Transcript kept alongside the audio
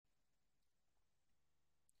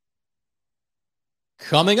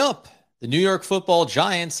Coming up, the New York Football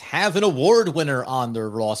Giants have an award winner on their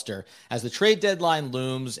roster. As the trade deadline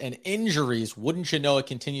looms and injuries, wouldn't you know it,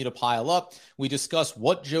 continue to pile up, we discuss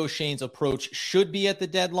what Joe Schoen's approach should be at the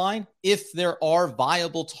deadline, if there are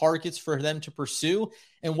viable targets for them to pursue,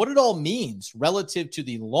 and what it all means relative to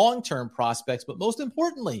the long-term prospects, but most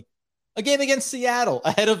importantly, a game against Seattle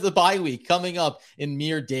ahead of the bye week coming up in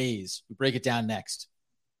mere days. We break it down next.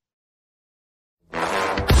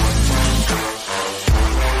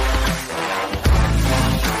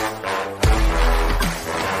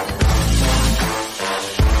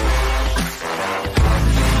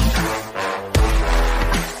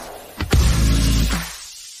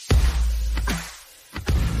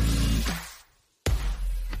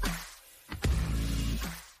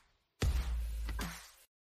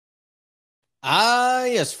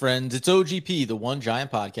 Yes, friends, it's OGP, the One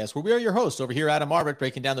Giant Podcast, where we are your hosts. Over here, Adam Arbett,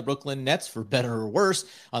 breaking down the Brooklyn Nets for better or worse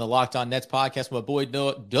on the Locked On Nets podcast with my boy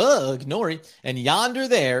Doug Norrie. And yonder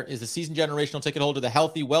there is the season generational ticket holder, the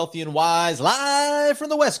healthy, wealthy, and wise, live from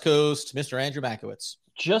the West Coast, Mr. Andrew Makowitz.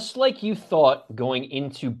 Just like you thought going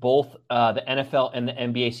into both the NFL and the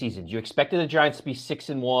NBA seasons, you expected the Giants to be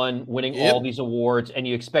 6-1, winning all these awards, and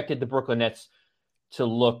you expected the Brooklyn Nets to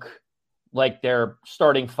look like their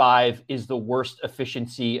starting five is the worst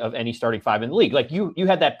efficiency of any starting five in the league. Like you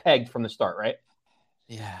had that pegged from the start, right?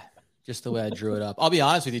 Yeah, just the way I drew it up. I'll be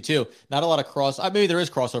honest with you too. Not a lot of maybe there is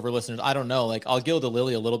crossover listeners. I don't know. Like I'll gild the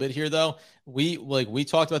lily a little bit here though. We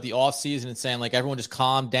talked about the off season and saying like everyone just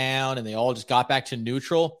calmed down and they all just got back to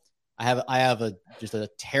neutral. I have a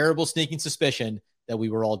terrible sneaking suspicion that we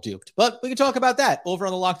were all duped, but we can talk about that over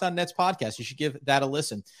on the Locked On Nets podcast. You should give that a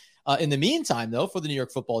listen. In the meantime, though, for the New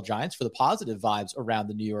York Football Giants, for the positive vibes around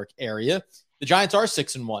the New York area, the Giants are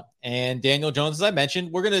 6-1. And Daniel Jones, as I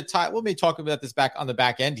mentioned, we'll talk about this back on the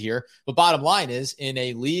back end here. But bottom line is, in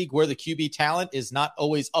a league where the QB talent is not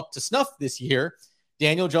always up to snuff this year,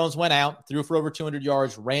 Daniel Jones went out, threw for over 200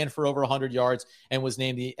 yards, ran for over 100 yards, and was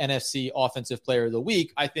named the NFC Offensive Player of the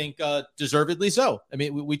Week. I think deservedly so. I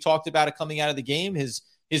mean, we talked about it coming out of the game, his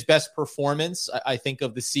best performance, I think,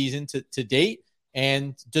 of the season to date.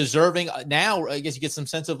 And deserving now, I guess you get some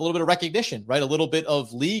sense of a little bit of recognition, right? A little bit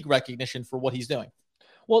of league recognition for what he's doing.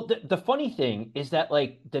 Well, the funny thing is that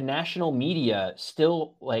like the national media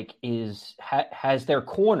still like has their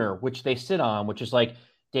corner, which they sit on, which is like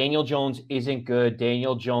Daniel Jones isn't good.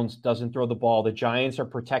 Daniel Jones doesn't throw the ball. The Giants are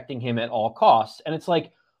protecting him at all costs. And it's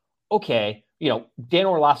like, okay, Dan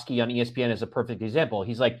Orlovsky on ESPN is a perfect example.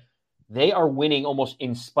 He's like, they are winning almost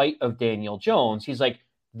in spite of Daniel Jones. He's like,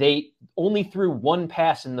 they only threw one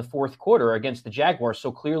pass in the fourth quarter against the Jaguars,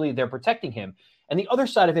 so clearly they're protecting him. And the other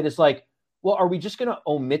side of it is like, well, are we just going to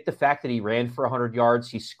omit the fact that he ran for 100 yards,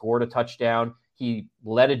 he scored a touchdown, he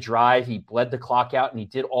led a drive, he bled the clock out, and he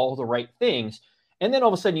did all the right things? And then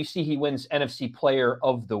all of a sudden you see he wins NFC Player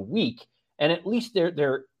of the Week. And at least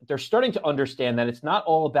they're starting to understand that it's not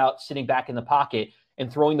all about sitting back in the pocket and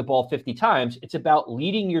throwing the ball 50 times. It's about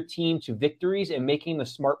leading your team to victories and making the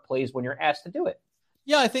smart plays when you're asked to do it.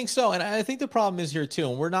 Yeah, I think so. And I think the problem is here too,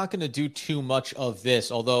 and we're not going to do too much of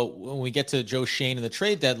this, although when we get to Joe Schoen and the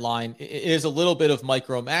trade deadline, it is a little bit of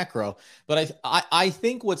micro macro. But I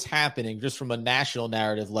think what's happening just from a national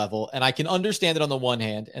narrative level, and I can understand it on the one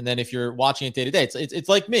hand, and then if you're watching it day to day, it's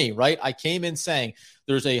like me, right? I came in saying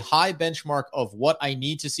there's a high benchmark of what I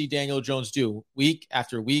need to see Daniel Jones do week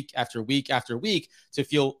after week after week after week to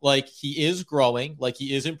feel like he is growing, like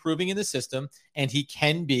he is improving in the system, and he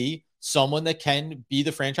can be someone that can be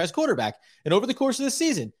the franchise quarterback. And over the course of the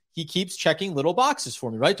season, he keeps checking little boxes for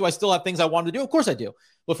me, right? Do I still have things I want to do? Of course I do.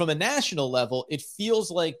 But from a national level, it feels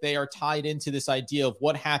like they are tied into this idea of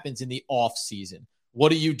what happens in the off season.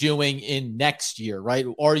 What are you doing in next year, right?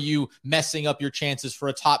 Are you messing up your chances for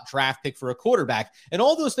a top draft pick for a quarterback? And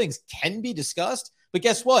all those things can be discussed, but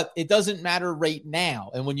guess what? It doesn't matter right now.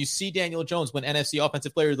 And when you see Daniel Jones win NFC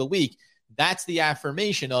Offensive Player of the Week, that's the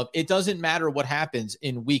affirmation of it doesn't matter what happens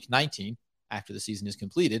in week 19 after the season is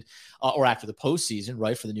completed or after the postseason,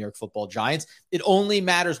 right, for the New York Football Giants. It only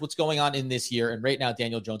matters what's going on in this year. And right now,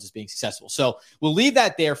 Daniel Jones is being successful. So we'll leave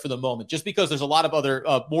that there for the moment, just because there's a lot of other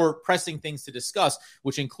more pressing things to discuss,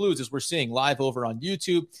 which includes, as we're seeing live over on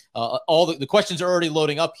YouTube, all the questions are already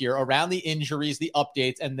loading up here around the injuries, the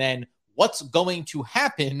updates, and then what's going to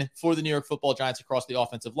happen for the New York Football Giants across the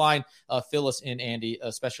offensive line. Fill us in, Andy,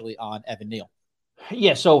 especially on Evan Neal.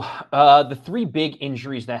 Yeah, so the three big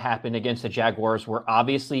injuries that happened against the Jaguars were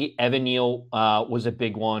obviously Evan Neal was a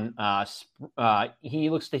big one. He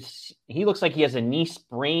looks like he has a knee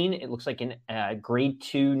sprain. It looks like a grade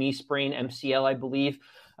 2 knee sprain, MCL, I believe.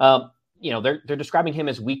 They're describing him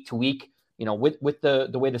as week to week. with the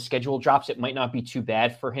way the schedule drops, it might not be too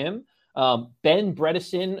bad for him. Ben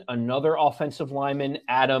Bredeson, another offensive lineman,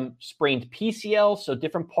 Adam, sprained PCL, so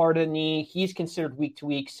different part of the knee. He's considered week to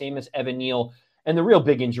week, same as Evan Neal. And the real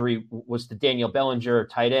big injury was to Daniel Bellinger,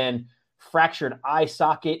 tight end, fractured eye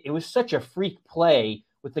socket. It was such a freak play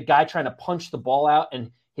with the guy trying to punch the ball out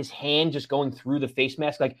and his hand just going through the face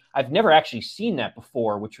mask. Like, I've never actually seen that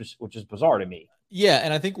before, which is bizarre to me. Yeah,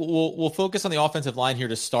 and I think we'll focus on the offensive line here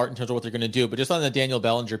to start in terms of what they're going to do. But just on the Daniel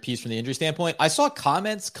Bellinger piece from the injury standpoint, I saw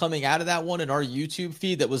comments coming out of that one in our YouTube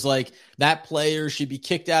feed that was like, that player should be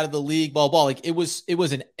kicked out of the league, blah blah. Like it was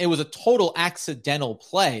a total accidental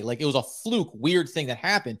play. Like it was a fluke, weird thing that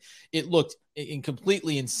happened. It looked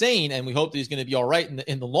completely insane, and we hope that he's going to be all right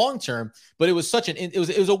in the long term. But it was it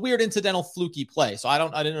was a weird incidental fluky play. So I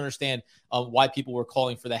didn't understand why people were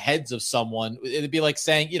calling for the heads of someone. It'd be like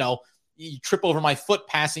saying, you trip over my foot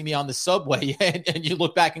passing me on the subway and you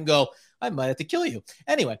look back and go, I might have to kill you.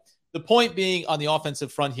 Anyway, the point being on the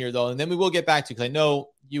offensive front here, though, and then we will get back to, because I know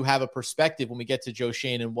you have a perspective when we get to Joe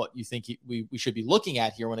Schoen and what you think we should be looking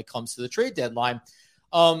at here when it comes to the trade deadline.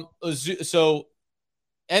 So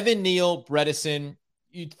Evan Neal, Bredeson,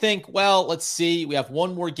 you'd think, well, let's see. We have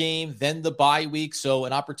one more game, then the bye week. So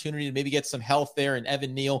an opportunity to maybe get some health there. And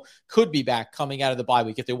Evan Neal could be back coming out of the bye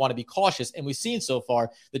week if they want to be cautious. And we've seen so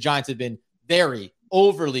far the Giants have been very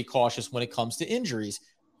overly cautious when it comes to injuries.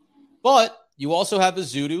 But you also have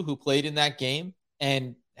Ezeudu, who played in that game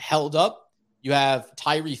and held up. You have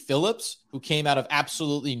Tyree Phillips, who came out of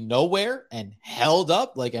absolutely nowhere and held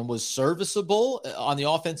up and was serviceable on the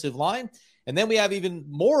offensive line. And then we have even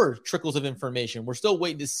more trickles of information. We're still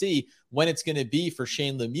waiting to see when it's going to be for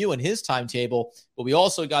Shane Lemieux and his timetable. But we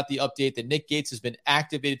also got the update that Nick Gates has been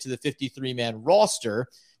activated to the 53-man roster,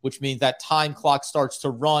 which means that time clock starts to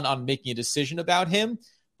run on making a decision about him.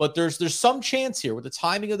 But there's some chance here with the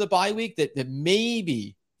timing of the bye week that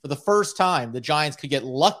maybe for the first time, the Giants could get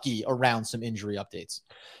lucky around some injury updates.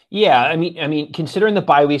 Yeah, I mean, considering the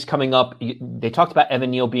bye weeks coming up, they talked about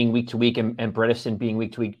Evan Neal being week to week and Bredeson being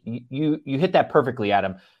week to week. You hit that perfectly,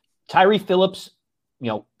 Adam. Tyree Phillips,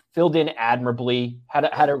 filled in admirably,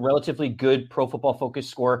 had a relatively good Pro Football Focus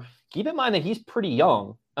score. Keep in mind that he's pretty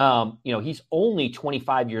young. He's only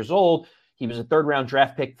 25 years old. He was a third-round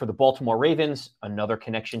draft pick for the Baltimore Ravens. Another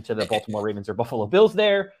connection to the Baltimore Ravens or Buffalo Bills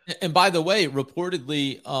there. And by the way,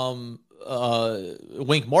 reportedly,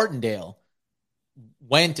 Wink Martindale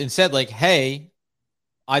went and said, hey,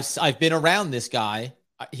 I've been around this guy.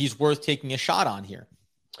 He's worth taking a shot on here.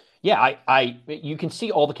 Yeah, you can see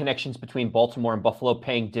all the connections between Baltimore and Buffalo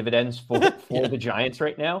paying dividends for the Giants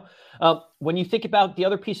right now. When you think about the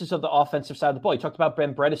other pieces of the offensive side of the ball, you talked about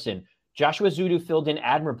Ben Bredeson. Joshua Ezeudu filled in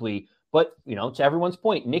admirably. But, to everyone's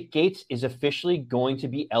point, Nick Gates is officially going to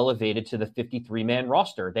be elevated to the 53-man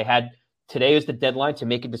roster. Today is the deadline to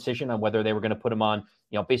make a decision on whether they were going to put him on,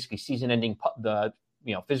 basically season-ending,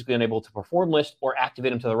 physically unable to perform list or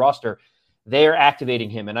activate him to the roster. They're activating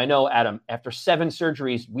him. And I know, Adam, after 7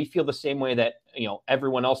 surgeries, we feel the same way that,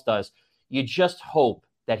 everyone else does. You just hope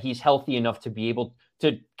that he's healthy enough to be able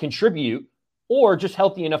to contribute, or just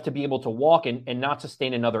healthy enough to be able to walk and not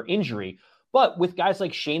sustain another injury. But with guys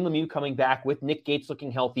like Shane Lemieux coming back, with Nick Gates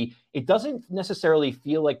looking healthy, it doesn't necessarily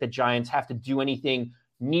feel like the Giants have to do anything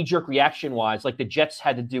knee-jerk reaction-wise like the Jets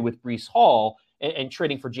had to do with Breece Hall and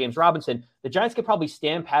trading for James Robinson. The Giants could probably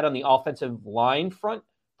stand pat on the offensive line front,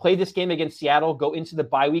 play this game against Seattle, go into the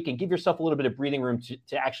bye week, and give yourself a little bit of breathing room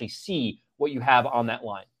to actually see what you have on that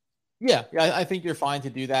line. Yeah, I think you're fine to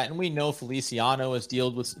do that. And we know Feliciano has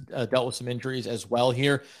dealt with some injuries as well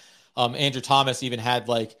here. Andrew Thomas even had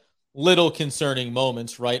little concerning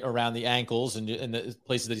moments right around the ankles and the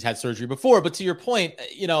places that he's had surgery before. But to your point,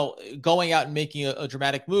 going out and making a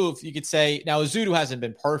dramatic move, you could say now Ezeudu hasn't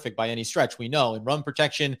been perfect by any stretch. We know in run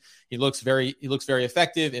protection, he looks very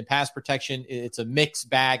effective. In pass protection, it's a mixed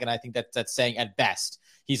bag. And I think that's saying at best,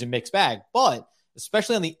 he's a mixed bag, but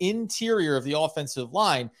especially on the interior of the offensive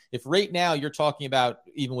line, if right now you're talking about,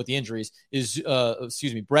 even with the injuries,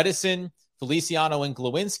 Bredeson, Feliciano, and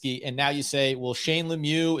Glowinski, and now you say, well, Shane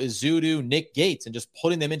Lemieux, Ezeudu, Nick Gates, and just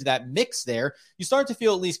putting them into that mix there, you start to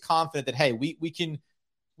feel at least confident that, hey, we can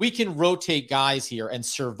rotate guys here and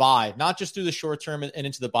survive, not just through the short term and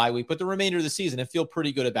into the bye week, but the remainder of the season, and feel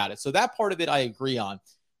pretty good about it. So that part of it I agree on.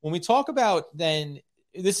 When we talk about then,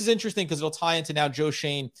 this is interesting because it'll tie into now Joe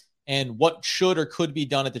Schoen and what should or could be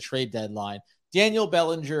done at the trade deadline. Daniel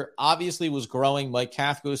Bellinger obviously was growing. Mike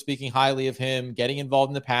Kafka was speaking highly of him, getting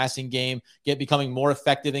involved in the passing game, becoming more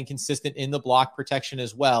effective and consistent in the block protection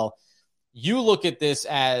as well. You look at this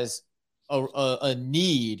as a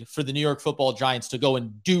need for the New York Football Giants to go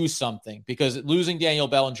and do something, because losing Daniel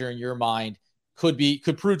Bellinger in your mind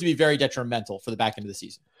could prove to be very detrimental for the back end of the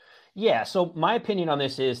season. Yeah, so my opinion on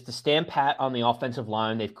this is to stand pat on the offensive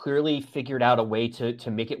line. They've clearly figured out a way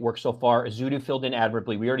to make it work so far. Ezeudu filled in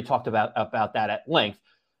admirably. We already talked about that at length.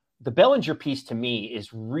 The Bellinger piece to me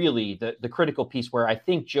is really the critical piece where I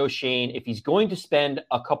think Joe Schoen, if he's going to spend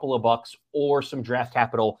a couple of bucks or some draft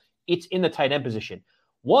capital, it's in the tight end position.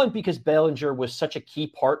 One, because Bellinger was such a key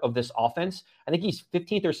part of this offense. I think he's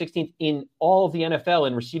 15th or 16th in all of the NFL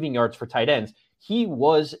in receiving yards for tight ends. He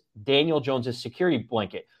was Daniel Jones's security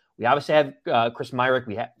blanket. We obviously have Chris Myarick.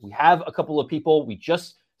 We have a couple of people. We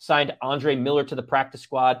just signed Andre Miller to the practice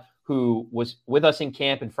squad, who was with us in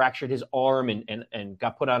camp and fractured his arm and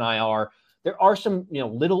got put on IR. There are some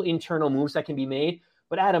little internal moves that can be made.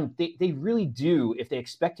 But Adam, they really do, if they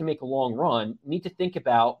expect to make a long run, need to think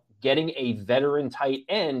about getting a veteran tight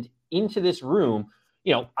end into this room.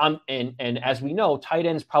 And as we know, tight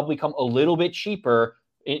ends probably come a little bit cheaper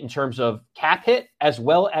in terms of cap hit, as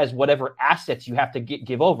well as whatever assets you have to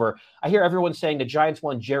give over. I hear everyone saying the Giants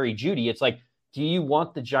want Jerry Jeudy. It's like, do you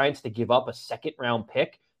want the Giants to give up a second-round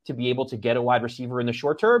pick to be able to get a wide receiver in the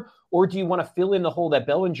short term? Or do you want to fill in the hole that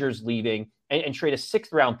Bellinger's leaving and trade a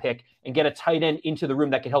 6th-round pick and get a tight end into the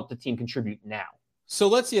room that can help the team contribute now? So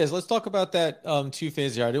let's talk about that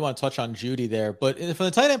two-phase here. I do want to touch on Jeudy there, but from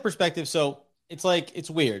the tight end perspective, so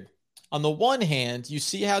it's weird. On the one hand, you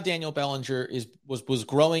see how Daniel Bellinger was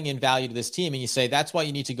growing in value to this team, and you say that's why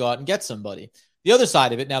you need to go out and get somebody. The other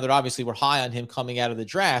side of it, now that obviously we're high on him coming out of the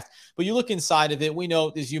draft, but you look inside of it, we know,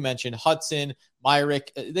 as you mentioned, Hudson, Myarick,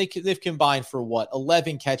 they've combined for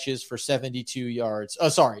 11 catches for 72 yards. Oh,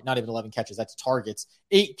 sorry, not even 11 catches. That's targets.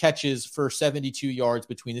 8 catches for 72 yards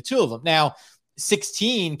between the two of them. Now,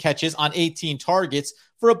 16 catches on 18 targets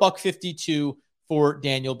for $152 for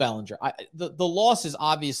Daniel Bellinger. The loss is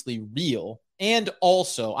obviously real. And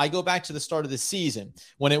also, I go back to the start of the season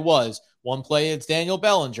when it was one play, it's Daniel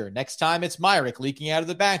Bellinger. Next time, it's Myarick leaking out of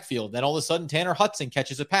the backfield. Then all of a sudden, Tanner Hudson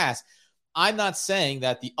catches a pass. I'm not saying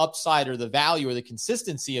that the upside or the value or the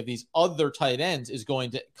consistency of these other tight ends is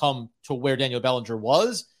going to come to where Daniel Bellinger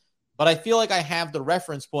was, but I feel like I have the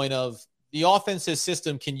reference point of the offensive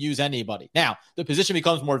system can use anybody. Now, the position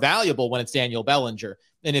becomes more valuable when it's Daniel Bellinger.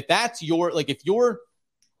 And if that's if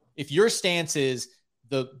your stance is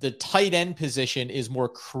the tight end position is more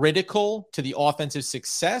critical to the offensive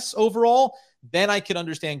success overall, then I could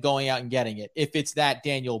understand going out and getting it. If it's that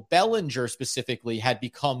Daniel Bellinger specifically had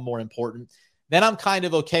become more important, then I'm kind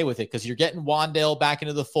of okay with it because you're getting Wan'Dale back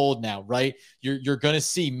into the fold now, right? You're going to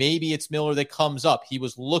see maybe it's Miller that comes up. He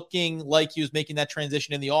was looking like he was making that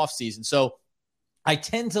transition in the offseason. So I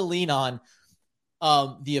tend to lean on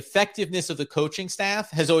the effectiveness of the coaching staff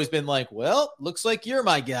has always been like, well, looks like you're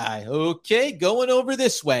my guy. Okay, going over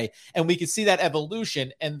this way. And we can see that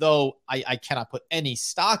evolution. And though I cannot put any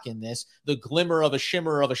stock in this, the glimmer of a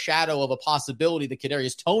shimmer of a shadow of a possibility that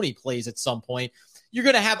Kadarius Toney plays at some point, you're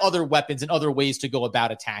going to have other weapons and other ways to go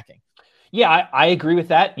about attacking. Yeah, I agree with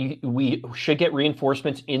that. We should get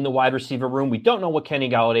reinforcements in the wide receiver room. We don't know what Kenny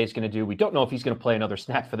Golladay is going to do. We don't know if he's going to play another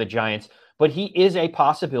snap for the Giants, but he is a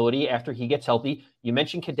possibility after he gets healthy. You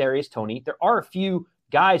mentioned Kadarius Toney. There are a few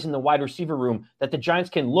guys in the wide receiver room that the Giants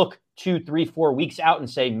can look 2, 3, 4 weeks out and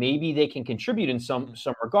say maybe they can contribute in some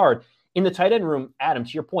regard. In the tight end room, Adam,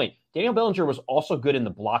 to your point, Daniel Bellinger was also good in the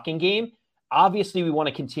blocking game. Obviously, we want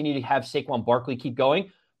to continue to have Saquon Barkley keep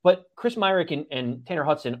going. But Chris Myarick and Tanner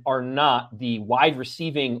Hudson are not the wide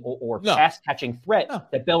receiving or pass-catching threat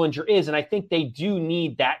that Bellinger is. And I think they do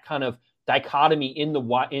need that kind of dichotomy in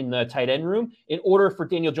the tight end room in order for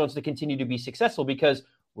Daniel Jones to continue to be successful, because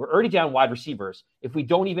we're already down wide receivers. If we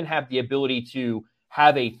don't even have the ability to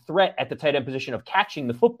have a threat at the tight end position of catching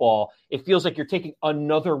the football, it feels like you're taking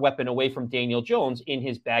another weapon away from Daniel Jones in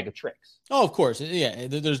his bag of tricks. Oh, of course. Yeah,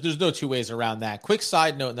 there's no two ways around that. Quick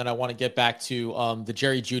side note, and then I want to get back to the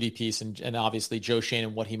Jerry Jeudy piece and obviously Joe Schoen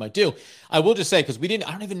and what he might do. I will just say, because I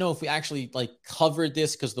don't even know if we actually covered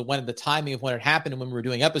this because the timing of when it happened and when we were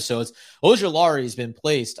doing episodes. Ojulari has been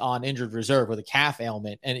placed on injured reserve with a calf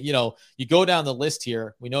ailment. And, you go down the list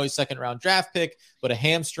here. We know he's second round draft pick, but a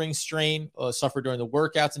hamstring strain suffered during the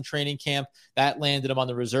workouts in training camp. That landed him on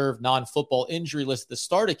the reserve non-football injury list at the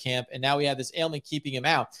start of camp. And now we have this ailment keeping him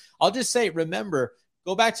out. I'll just say, remember,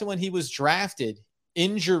 go back to when he was drafted.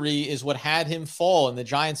 Injury is what had him fall, and the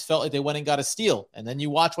Giants felt like they went and got a steal. And then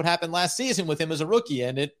you watch what happened last season with him as a rookie,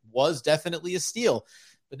 and it was definitely a steal.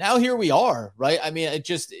 But now here we are, right? I mean,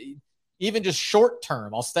 even just short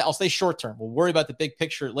term, I'll stay short term. We'll worry about the big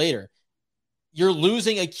picture later. you're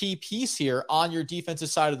losing a key piece here on your defensive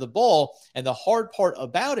side of the ball. And the hard part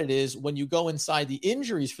about it is when you go inside the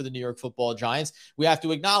injuries for the New York Football Giants, we have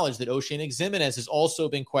to acknowledge that Oshane Ximines has also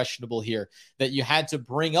been questionable here, that you had to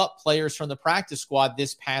bring up players from the practice squad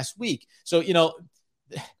this past week. So,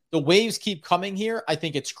 the waves keep coming here. I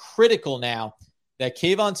think it's critical now that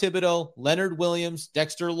Kayvon Thibodeaux, Leonard Williams,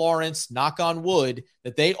 Dexter Lawrence, knock on wood,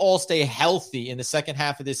 that they all stay healthy in the second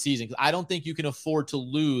half of this season. Because I don't think you can afford to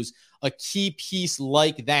lose a key piece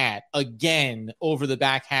like that again over the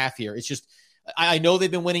back half here. It's just, I know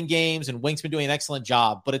they've been winning games and Wink's been doing an excellent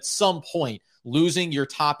job, but at some point, losing your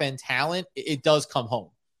top end talent, it does come home.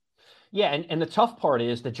 Yeah, and the tough part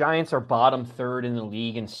is the Giants are bottom third in the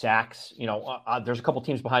league in sacks. There's a couple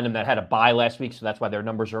teams behind them that had a bye last week, so that's why their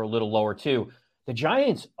numbers are a little lower too. The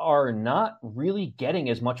Giants are not really getting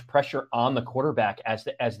as much pressure on the quarterback as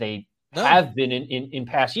they have been in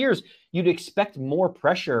past years. You'd expect more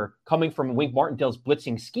pressure coming from Wink Martindale's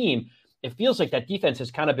blitzing scheme. It feels like that defense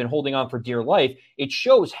has kind of been holding on for dear life. It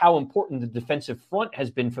shows how important the defensive front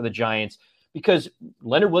has been for the Giants, because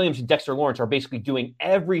Leonard Williams and Dexter Lawrence are basically doing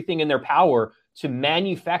everything in their power to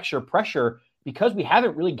manufacture pressure, because we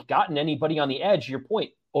haven't really gotten anybody on the edge. Your point,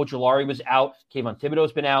 Ojulari was out. Kayvon Thibodeaux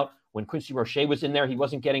has been out. When Quincy Roche was in there, he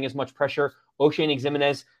wasn't getting as much pressure. Oshane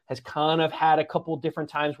Ximines has kind of had a couple different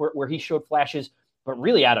times where he showed flashes. But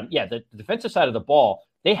really, Adam, the defensive side of the ball,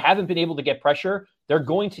 they haven't been able to get pressure. They're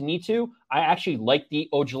going to need to. I actually like the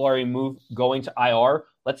Ojulari move going to IR.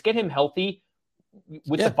 Let's get him healthy.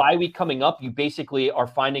 With the bye week coming up, you basically are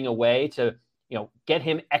finding a way to, get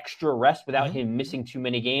him extra rest without him missing too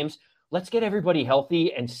many games. Let's get everybody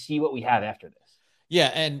healthy and see what we have after this. Yeah,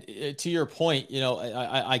 and to your point,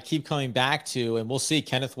 I keep coming back to, and we'll see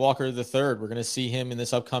Kenneth Walker III. We're going to see him in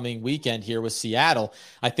this upcoming weekend here with Seattle.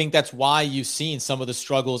 I think that's why you've seen some of the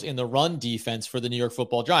struggles in the run defense for the New York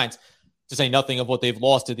Football Giants, to say nothing of what they've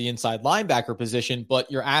lost to the inside linebacker position. But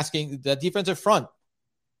you're asking the defensive front,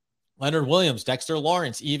 Leonard Williams, Dexter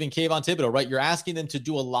Lawrence, even Kayvon Thibodeaux, right? You're asking them to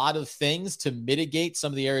do a lot of things to mitigate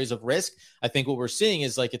some of the areas of risk. I think what we're seeing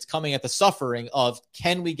is it's coming at the suffering of,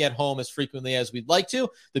 can we get home as frequently as we'd like to?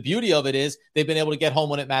 The beauty of it is they've been able to get home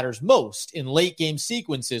when it matters most, in late game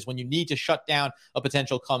sequences when you need to shut down a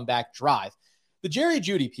potential comeback drive. The Jerry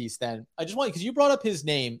Jeudy piece, then, I just want, because you brought up his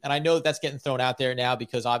name, and I know that's getting thrown out there now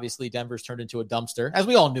because obviously Denver's turned into a dumpster, as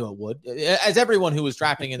we all knew it would. As everyone who was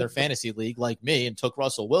drafting in their fantasy league, like me, and took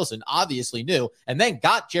Russell Wilson, obviously knew, and then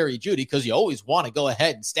got Jerry Jeudy, because you always want to go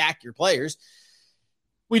ahead and stack your players.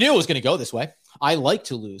 We knew it was going to go this way. I like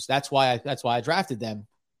to lose. That's why I drafted them.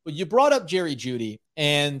 But you brought up Jerry Jeudy,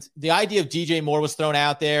 and the idea of DJ Moore was thrown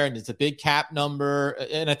out there, and it's a big cap number,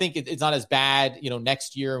 and I think it's not as bad,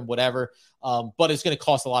 next year and whatever, but it's going to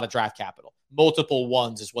cost a lot of draft capital. Multiple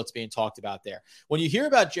ones is what's being talked about there. When you hear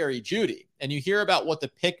about Jerry Jeudy, and you hear about what the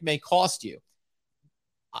pick may cost you,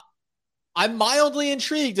 I'm mildly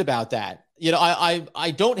intrigued about that.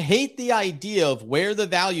 I don't hate the idea of where the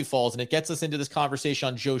value falls, and it gets us into this conversation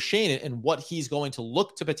on Joe Schoen and what he's going to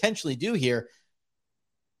look to potentially do here.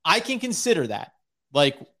 I can consider that,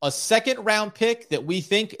 like a second round pick that we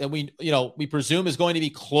think, and we presume is going to be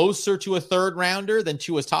closer to a third rounder than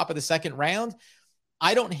to a top of the second round.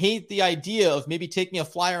 I don't hate the idea of maybe taking a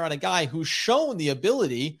flyer on a guy who's shown the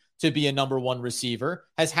ability to be a number one receiver,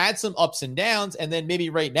 has had some ups and downs, and then maybe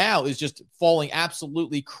right now is just falling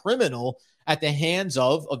absolutely criminal at the hands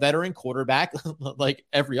of a veteran quarterback, like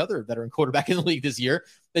every other veteran quarterback in the league this year,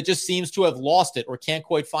 that just seems to have lost it or can't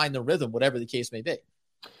quite find the rhythm, whatever the case may be.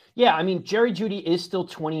 Yeah, I mean, Jerry Jeudy is still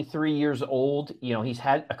 23 years old. He's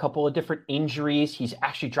had a couple of different injuries. He's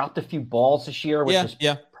actually dropped a few balls this year, which is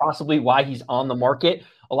possibly why he's on the market.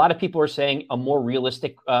 A lot of people are saying a more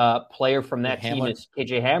realistic player from that team is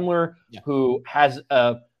KJ Hamler, who has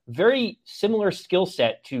a very similar skill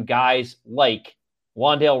set to guys like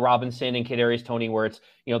Wan'Dale Robinson and Kadarius Toney, where it's,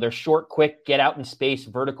 they're short, quick, get out in space,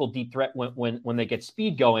 vertical deep threat when they get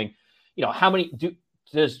speed going.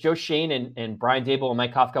 Does Joe Schoen and Brian Daboll and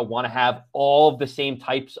Mike Kafka want to have all of the same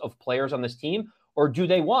types of players on this team, or do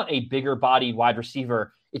they want a bigger bodied wide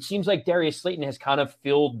receiver? It seems like Darius Slayton has kind of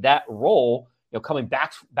filled that role, coming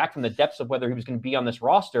back from the depths of whether he was going to be on this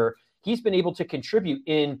roster. He's been able to contribute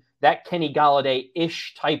in that Kenny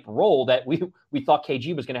Golladay-ish type role that we thought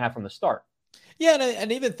KG was going to have from the start. Yeah,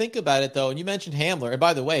 and even think about it though. And you mentioned Hamler, and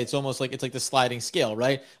by the way, it's almost like it's like the sliding scale,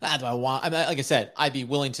 right? Do I want? I mean, like I said, I'd be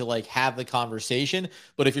willing to like have the conversation,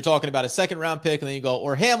 but if you're talking about a second round pick, and then you go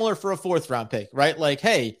or Hamler for a fourth round pick, right? Like,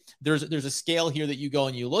 hey, there's a scale here that you go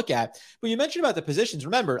and you look at. But you mentioned about the positions.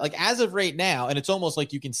 Remember, like as of right now, and it's almost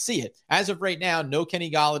like you can see it. As of right now, no Kenny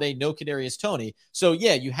Galladay, no Kadarius Toney. So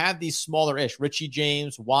yeah, you have these smaller ish, Richie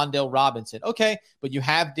James, Wandale Robinson. Okay, but you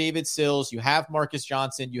have David Sills, you have Marcus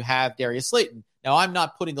Johnson, you have Darius Slayton. Now, I'm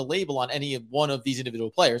not putting the label on any one of these individual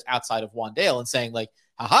players outside of Wandale and saying like,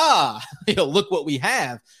 haha, look what we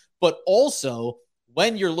have. But also,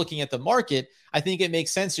 when you're looking at the market, I think it makes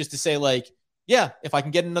sense just to say like, yeah, if I can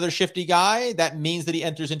get another shifty guy, that means that he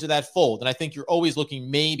enters into that fold. And I think you're always looking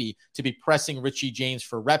maybe to be pressing Richie James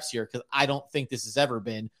for reps here because I don't think this has ever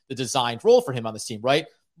been the designed role for him on this team, right?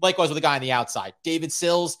 Likewise with the guy on the outside. David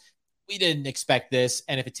Sills, we didn't expect this.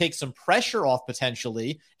 And if it takes some pressure off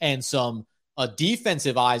potentially and some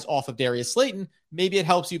defensive eyes off of Darius Slayton, maybe it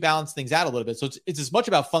helps you balance things out a little bit. So it's as much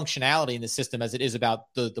about functionality in the system as it is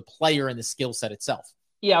about the player and the skill set itself.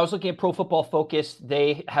 Yeah, I was looking at Pro Football Focus.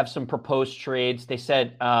 They have some proposed trades. They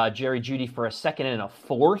said Jerry Jeudy for a second and a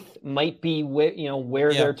fourth might be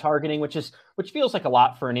where they're targeting, which feels like a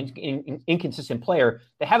lot for an inconsistent player.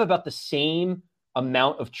 They have about the same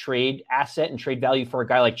amount of trade asset and trade value for a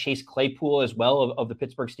guy like Chase Claypool as well of the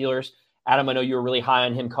Pittsburgh Steelers. Adam, I know you were really high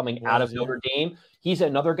on him coming out of Notre Dame. He's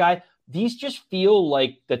another guy. These just feel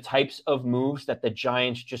like the types of moves that the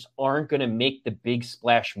Giants just aren't going to make the big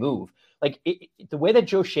splash move. Like the way that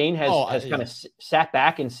Joe Schoen has kind of sat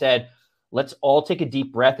back and said, let's all take a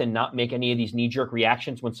deep breath and not make any of these knee-jerk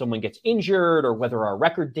reactions when someone gets injured or whether our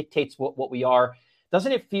record dictates what we are.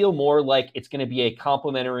 Doesn't it feel more like it's going to be a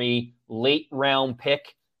complimentary late round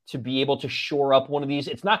pick to be able to shore up one of these?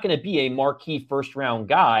 It's not going to be a marquee first round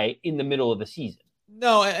guy in the middle of the season.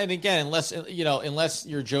 No, and again, unless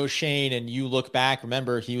you're Joe Schoen and you look back,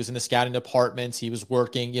 remember he was in the scouting departments, he was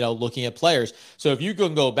working, looking at players. So if you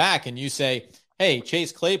can go back and you say, hey,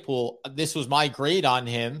 Chase Claypool, this was my grade on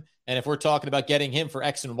him, and if we're talking about getting him for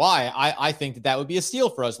X and Y, I think that would be a steal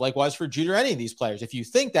for us. Likewise for Jude or any of these players. If you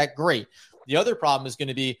think that, great. The other problem is going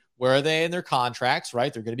to be where are they in their contracts,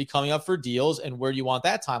 right? They're going to be coming up for deals, and where do you want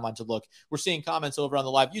that timeline to look? We're seeing comments over on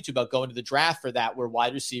the live YouTube about going to the draft for that, where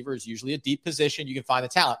wide receiver is usually a deep position. You can find the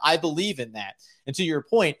talent. I believe in that. And to your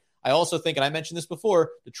point, I also think, and I mentioned this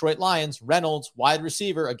before, Detroit Lions, Reynolds, wide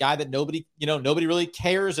receiver, a guy that nobody really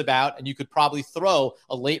cares about, and you could probably throw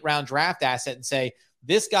a late round draft asset and say,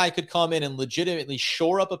 this guy could come in and legitimately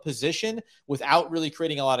shore up a position without really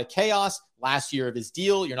creating a lot of chaos. Last year of his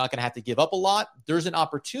deal, you're not going to have to give up a lot. There's an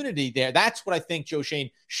opportunity there. That's what I think Joe Schoen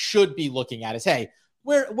should be looking at is, hey,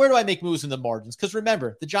 where do I make moves in the margins? Because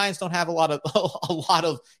remember, the Giants don't have a lot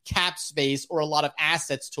of cap space or a lot of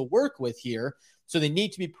assets to work with here. So they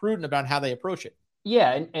need to be prudent about how they approach it.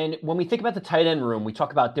 Yeah, and when we think about the tight end room, we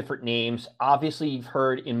talk about different names. Obviously, you've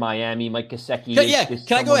heard in Miami, Mike Gesicki.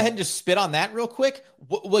 Can I go ahead and just spit on that real quick?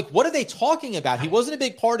 What are they talking about? He wasn't a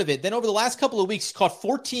big part of it. Then over the last couple of weeks, he's caught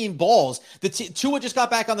 14 balls. Tua just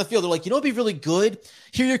got back on the field. They're like, it'd be really good.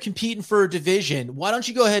 Here you're competing for a division. Why don't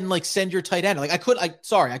you go ahead and send your tight end? I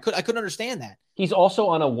couldn't understand that. He's also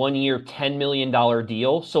on a 1-year, $10 million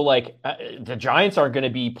deal. So, the Giants aren't going to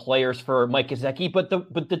be players for Mike Gesicki, but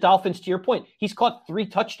the Dolphins, to your point, he's caught 3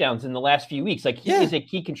 touchdowns in the last few weeks. He is a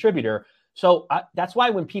key contributor. So that's why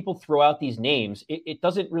when people throw out these names, it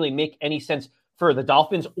doesn't really make any sense for the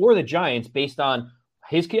Dolphins or the Giants based on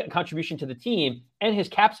his contribution to the team and his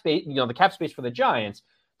cap space, the cap space for the Giants.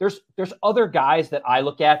 There's other guys that I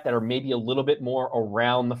look at that are maybe a little bit more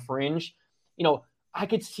around the fringe. I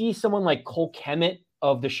could see someone like Cole Kmet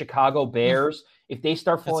of the Chicago Bears. If they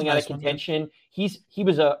start falling out of contention, he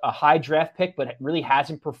was a high draft pick, but really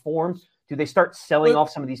hasn't performed. Do they start selling off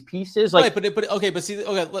some of these pieces? Right, but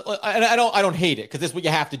I don't hate it because this is what you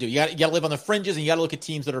have to do. You got to live on the fringes and you got to look at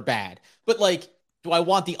teams that are bad. But do I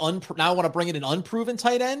want now I want to bring in an unproven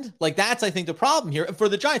tight end? That's, I think, the problem here for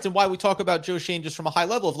the Giants and why we talk about Joe Schoen just from a high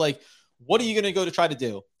level of what are you going to go to try to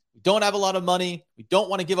do? We don't have a lot of money. We don't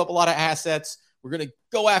want to give up a lot of assets. We're going to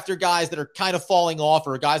go after guys that are kind of falling off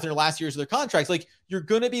or guys in their last years of their contracts. You're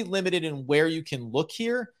going to be limited in where you can look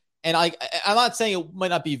here. And I'm not saying it might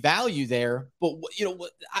not be value there, but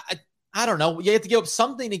I don't know. You have to give up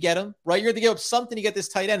something to get him, right? You have to give up something to get this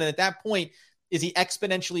tight end. And at that point, is he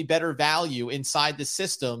exponentially better value inside the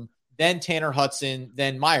system than Tanner Hudson,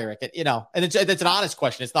 than Myrick? And it's an honest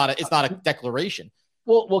question. It's not a declaration.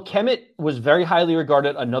 Well, Kmet was very highly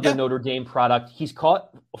regarded, another Notre Dame product. He's caught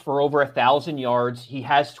for over 1,000 yards. He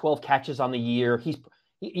has 12 catches on the year.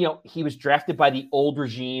 he was drafted by the old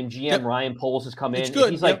regime. GM Ryan Poles has come in. It's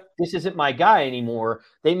good. He's like, this isn't my guy anymore.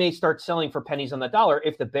 They may start selling for pennies on the dollar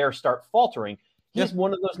if the Bears start faltering. He's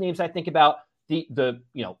one of those names I think about. The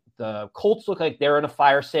Colts look like they're in a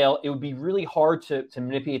fire sale. It would be really hard to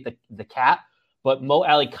manipulate the cap. But Mo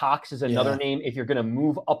Alie-Cox is another name if you're going to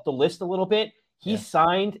move up the list a little bit. He's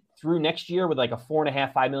signed through next year with like a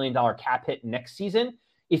 $4.5 million cap hit next season.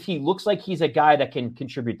 If he looks like he's a guy that can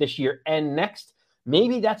contribute this year and next,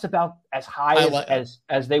 maybe that's about as high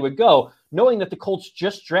as they would go, knowing that the Colts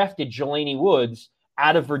just drafted Jelani Woods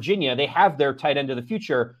out of Virginia. They have their tight end of the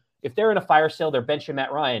future. If they're in a fire sale, they're benching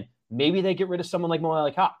Matt Ryan. Maybe they get rid of someone like Mo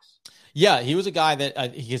Alie-Cox. Yeah, he was a guy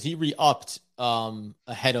that because he re-upped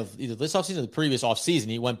ahead of either this offseason or the previous offseason.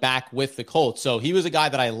 He went back with the Colts. So he was a guy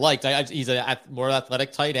that I liked. He's a more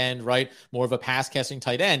athletic tight end, right? More of a pass-catching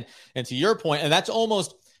tight end. And to your point, and that's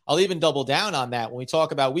almost – I'll even double down on that when we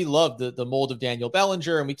talk about we love the mold of Daniel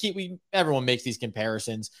Bellinger, and everyone makes these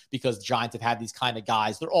comparisons because the Giants have had these kind of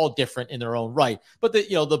guys. They're all different in their own right, but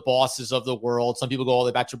the bosses of the world. Some people go all the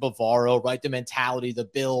way back to Bavaro, right? The mentality, the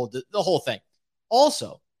build, the whole thing.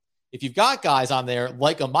 Also, if you've got guys on there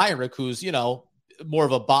like a Myrick, who's more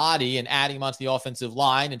of a body and adding him onto the offensive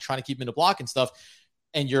line and trying to keep him in the block and stuff,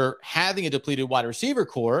 and you're having a depleted wide receiver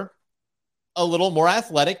core. A little more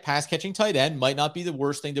athletic pass-catching tight end might not be the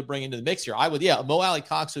worst thing to bring into the mix here. Mo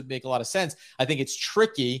Alie-Cox would make a lot of sense. I think it's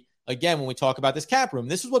tricky, again, when we talk about this cap room.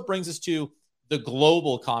 This is what brings us to the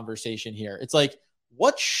global conversation here. It's like,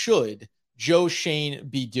 what should Joe Schoen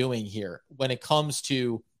be doing here when it comes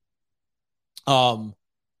to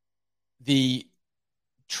the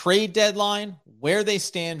trade deadline, where they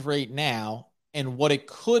stand right now, and what it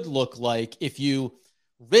could look like if you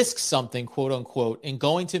risk something, quote unquote, in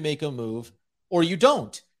going to make a move, or you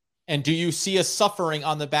don't? And do you see a suffering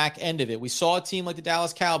on the back end of it? We saw a team like the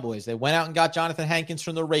Dallas Cowboys. They went out and got Jonathan Hankins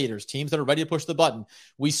from the Raiders, teams that are ready to push the button.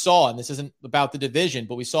 We saw, and this isn't about the division,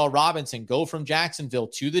 but we saw Robinson go from Jacksonville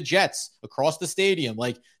to the Jets across the stadium.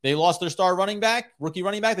 Like, they lost their star rookie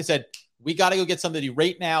running back. They said, we got to go get somebody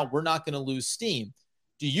right now. We're not going to lose steam.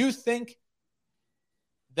 Do you think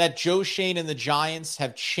that Joe Schoen and the Giants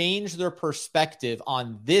have changed their perspective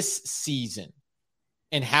on this season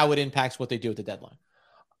and how it impacts what they do at the deadline?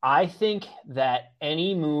 I think that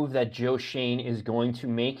any move that Joe Schoen is going to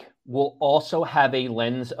make will also have a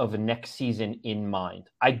lens of next season in mind.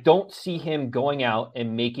 I don't see him going out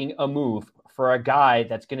and making a move for a guy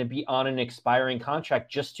that's going to be on an expiring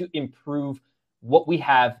contract just to improve what we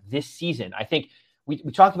have this season. I think we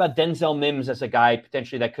talked about Denzel Mims as a guy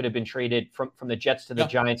potentially that could have been traded from the Jets to the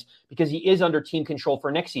Giants because he is under team control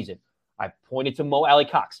for next season. I pointed to Mo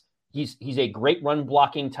Alie-Cox. He's a great run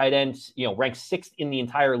blocking tight end, ranked 6th in the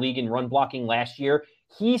entire league in run blocking last year.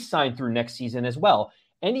 He's signed through next season as well.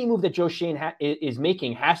 Any move that Joe Schoen is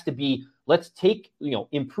making has to be, let's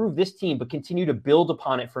improve this team, but continue to build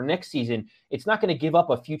upon it for next season. It's not going to give up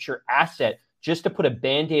a future asset just to put a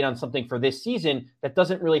Band-Aid on something for this season that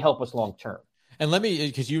doesn't really help us long term. And let me,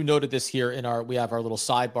 because you noted this here we have our little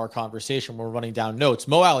sidebar conversation where we're running down notes.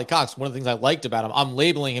 Mo Alie-Cox, one of the things I liked about him, I'm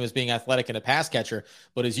labeling him as being athletic and a pass catcher,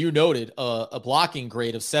 but as you noted, a blocking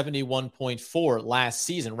grade of 71.4 last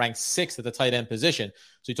season, ranked 6th at the tight end position.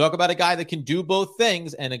 So you talk about a guy that can do both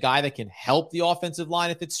things and a guy that can help the offensive line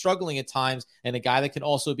if it's struggling at times, and a guy that can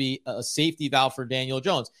also be a safety valve for Daniel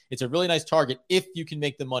Jones. It's a really nice target if you can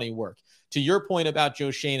make the money work. To your point about Joe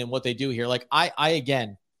Schoen and what they do here, like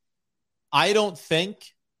I don't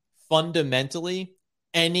think fundamentally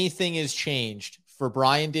anything has changed for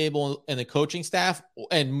Brian Daboll and the coaching staff,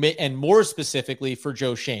 and more specifically for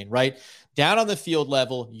Joe Schoen, right? Down on the field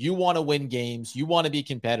level, you want to win games. You want to be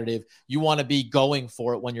competitive. You want to be going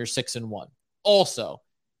for it when you're 6-1. Also,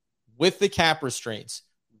 with the cap restraints,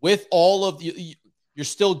 with all of you're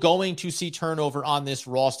still going to see turnover on this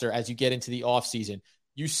roster as you get into the offseason.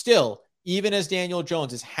 You still, even as Daniel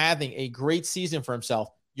Jones is having a great season for himself,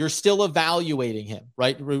 you're still evaluating him,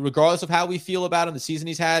 right? Regardless of how we feel about him, the season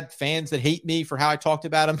he's had, fans that hate me for how I talked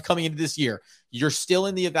about him coming into this year, you're still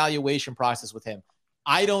in the evaluation process with him.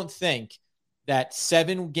 I don't think that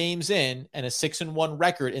 7 games in and a 6-1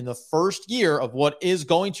 record in the first year of what is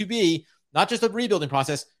going to be not just a rebuilding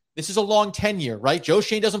process, this is a long tenure, right? Joe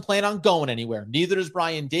Schoen doesn't plan on going anywhere. Neither does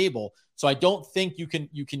Brian Daboll. So I don't think you can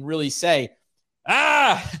really say,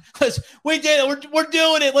 we did it. We're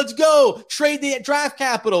doing it. Let's go trade the draft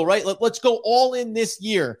capital, right? Let's go all in this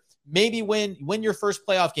year. Maybe win your first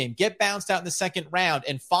playoff game, get bounced out in the second round,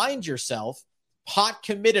 and find yourself pot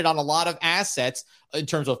committed on a lot of assets in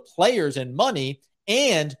terms of players and money,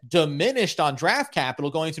 and diminished on draft capital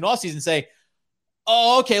going into an offseason. Say,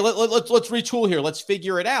 Oh, okay. Let's retool here. Let's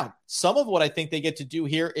figure it out. Some of what I think they get to do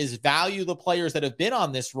here is value the players that have been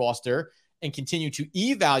on this roster and continue to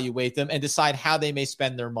evaluate them and decide how they may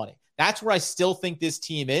spend their money. That's where I still think this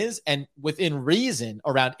team is. And within reason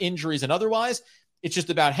around injuries and otherwise, it's just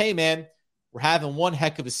about, hey, man, we're having one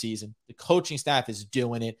heck of a season. The coaching staff is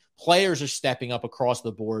doing it. Players are stepping up across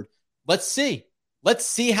the board. Let's see. Let's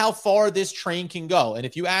see how far this train can go. And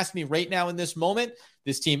if you ask me right now in this moment,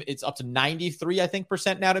 this team, it's up to 93, I think,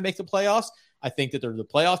 percent now to make the playoffs. I think that they're the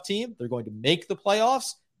playoff team. They're going to make the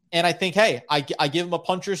playoffs. And I think, hey, I give them a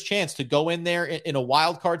puncher's chance to go in there in a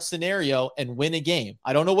wild card scenario and win a game.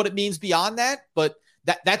 I don't know what it means beyond that, but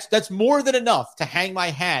that's more than enough to hang my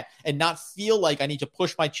hat and not feel like I need to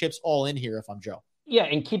push my chips all in here if I'm Joe. Yeah,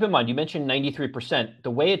 and keep in mind, you mentioned 93%.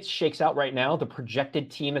 The way it shakes out right now, the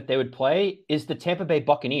projected team that they would play is the Tampa Bay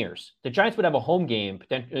Buccaneers. The Giants would have a home game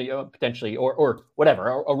potentially, or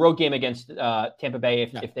whatever, a road game against Tampa Bay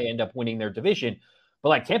if they end up winning their division. But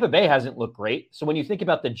like Tampa Bay hasn't looked great. So when you think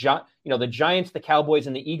about the Giants, the Cowboys,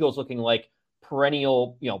 and the Eagles looking like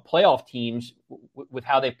perennial playoff teams with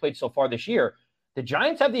how they've played so far this year, the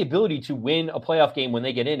Giants have the ability to win a playoff game when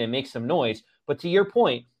they get in and make some noise. But to your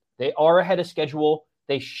point, they are ahead of schedule.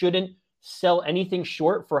 They shouldn't sell anything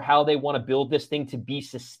short for how they want to build this thing to be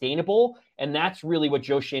sustainable. And that's really what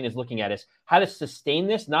Joe Schoen is looking at, is how to sustain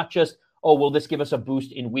this, not just, oh, will this give us a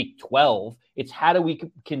boost in week 12? It's how do we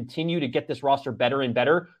continue to get this roster better and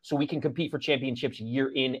better so we can compete for championships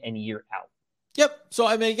year in and year out. Yep. So,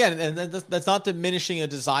 I mean, again, and that's not diminishing a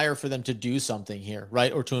desire for them to do something here,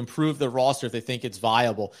 right? Or to improve the roster if they think it's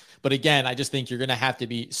viable. But again, I just think you're going to have to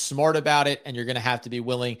be smart about it, and you're going to have to be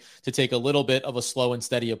willing to take a little bit of a slow and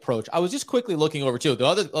steady approach. I was just quickly looking over too. The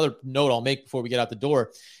other note I'll make before we get out the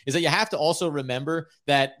door is that you have to also remember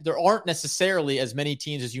that there aren't necessarily as many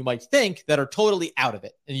teams as you might think that are totally out of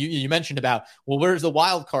it. And you mentioned about, well, where's the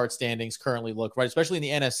wild card standings currently look, right? Especially in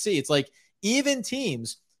the NFC. It's like even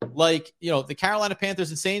teams like, the Carolina Panthers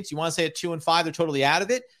and Saints, you want to say at 2-5, they're totally out of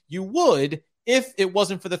it. You would, if it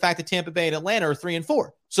wasn't for the fact that Tampa Bay and Atlanta are 3-4.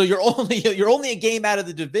 So you're only a game out of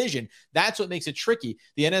the division. That's what makes it tricky.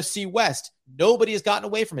 The NFC West, nobody has gotten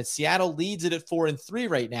away from it. Seattle leads it at 4-3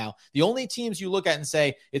 right now. The only teams you look at and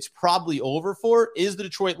say it's probably over for is the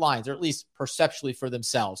Detroit Lions, or at least perceptually for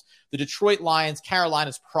themselves. The Detroit Lions,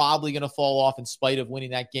 Carolina's probably going to fall off in spite of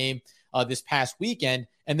winning that game this past weekend.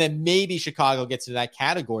 And then maybe Chicago gets into that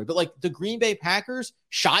category. But like the Green Bay Packers,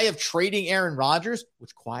 shy of trading Aaron Rodgers,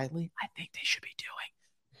 which quietly I think they should be doing.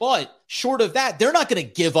 But short of that, they're not going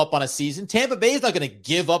to give up on a season. Tampa Bay is not going to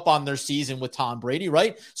give up on their season with Tom Brady,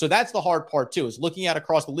 right? So that's the hard part too, is looking at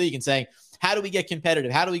across the league and saying, how do we get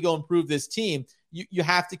competitive? How do we go improve this team? You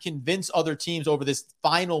have to convince other teams over this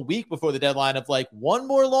final week before the deadline of like one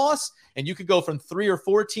more loss, and you could go from 3 or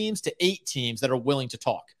 4 teams to 8 teams that are willing to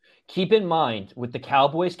talk. Keep in mind, with the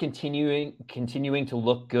Cowboys continuing to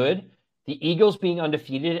look good, the Eagles being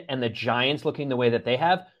undefeated, and the Giants looking the way that they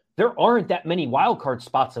have, there aren't that many wildcard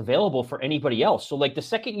spots available for anybody else. So like the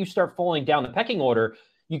second you start falling down the pecking order,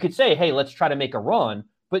 you could say, hey, let's try to make a run.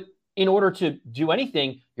 But in order to do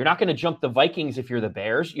anything, you're not going to jump the Vikings if you're the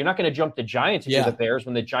Bears. You're not going to jump the Giants if you're the Bears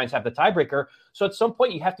when the Giants have the tiebreaker. So at some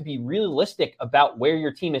point, you have to be realistic about where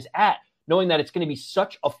your team is at, knowing that it's going to be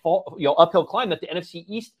such a uphill climb that the NFC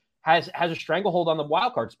East has a stranglehold on the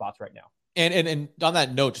wildcard spots right now. And on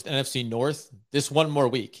that note, just NFC North, this one more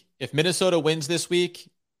week. If Minnesota wins this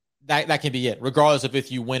week, that can be it, regardless of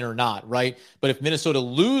if you win or not, right? But if Minnesota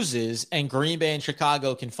loses and Green Bay and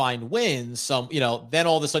Chicago can find wins, then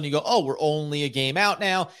all of a sudden you go, oh, we're only a game out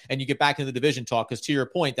now, and you get back into the division talk. Because to your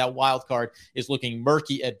point, that wild card is looking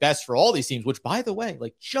murky at best for all these teams, which, by the way,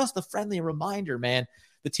 like just a friendly reminder, man,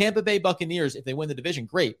 the Tampa Bay Buccaneers, if they win the division,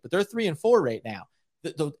 great, but they're 3-4 right now.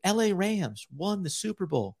 The LA Rams won the Super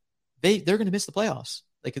Bowl. They're going to miss the playoffs.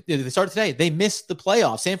 Like they started today, they missed the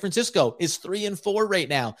playoffs. San Francisco is 3-4 right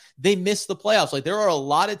now. They missed the playoffs. Like there are a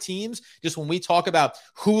lot of teams. Just when we talk about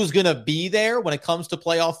who's going to be there when it comes to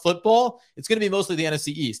playoff football, it's going to be mostly the NFC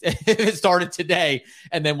East. It started today,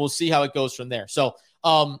 and then we'll see how it goes from there. So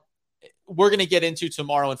we're going to get into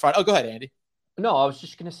tomorrow and Friday. Oh, go ahead, Andy. No, I was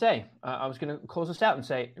just going to say, I was going to close this out and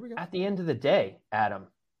say, at the end of the day, Adam,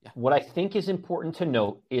 what I think is important to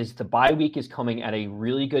note is the bye week is coming at a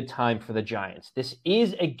really good time for the Giants. This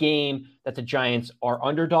is a game that the Giants are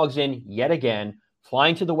underdogs in yet again,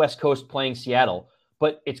 flying to the West Coast, playing Seattle.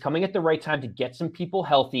 But it's coming at the right time to get some people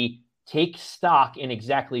healthy, take stock in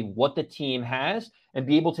exactly what the team has, and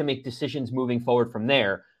be able to make decisions moving forward from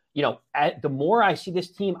there. The more I see this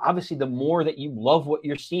team, obviously, the more that you love what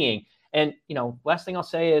you're seeing. And, last thing I'll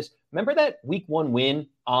say is, remember that week 1 win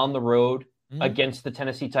on the road against the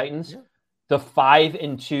Tennessee Titans? Yeah. the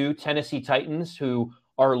 5-2 Tennessee Titans, who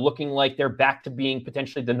are looking like they're back to being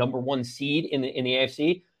potentially the number 1 seed in the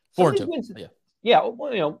AFC. 4-2. Wins, yeah,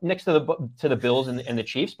 well, next to the Bills and the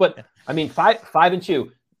Chiefs. But I mean,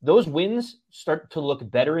 5-2. Those wins start to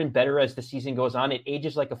look better and better as the season goes on. It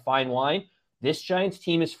ages like a fine wine. This Giants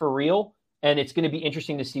team is for real, and it's going to be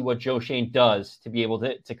interesting to see what Joe Schoen does to be able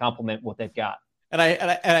to complement what they've got. And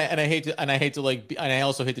I hate to I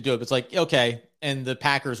also hate to do it, but it's like, okay, and the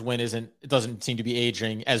Packers win it doesn't seem to be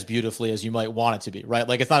aging as beautifully as you might want it to be, right?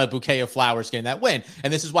 Like, it's not a bouquet of flowers getting that win.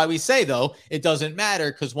 And this is why we say, though, it doesn't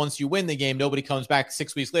matter, because once you win the game, nobody comes back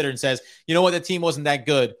 6 weeks later and says, you know what, the team wasn't that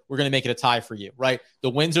good, we're going to make it a tie for you, right? The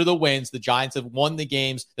wins are the wins. The Giants have won the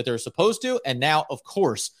games that they're supposed to, and now, of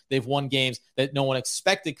course, they've won games that no one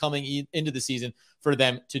expected coming into the season for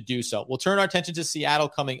them to do so. We'll turn our attention to Seattle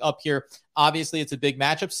coming up here. Obviously, it's a big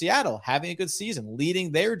matchup. Seattle having a good season,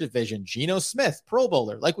 leading their division. Geno Smith, Pro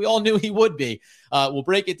Bowler, like we all knew he would be. We'll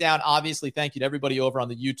break it down. Obviously, thank you to everybody over on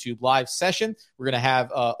the YouTube live session. We're going to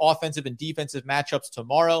have offensive and defensive matchups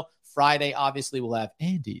tomorrow. Friday, obviously, we'll have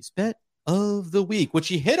Andy's Bet of the Week, which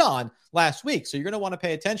he hit on last week. So you're going to want to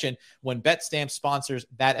pay attention when BetStamp sponsors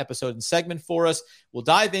that episode and segment for us. We'll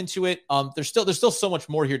dive into it. There's still so much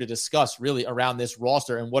more here to discuss really around this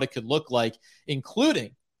roster and what it could look like,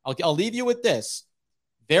 including, I'll leave you with this.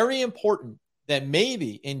 Very important that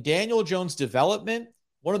maybe in Daniel Jones' development,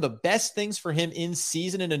 one of the best things for him in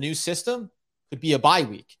season in a new system could be a bye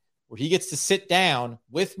week where he gets to sit down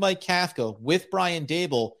with Mike Kafka, with Brian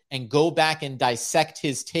Daboll, and go back and dissect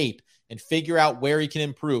his tape and figure out where he can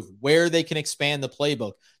improve, where they can expand the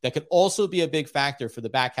playbook. That could also be a big factor for the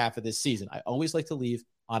back half of this season. I always like to leave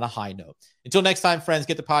on a high note. Until next time, friends,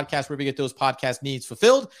 get the podcast wherever you get those podcast needs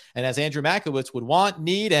fulfilled. And as Andrew Makowitz would want,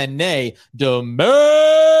 need, and nay, demand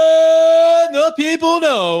the people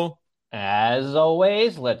know. As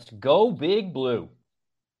always, let's go Big Blue.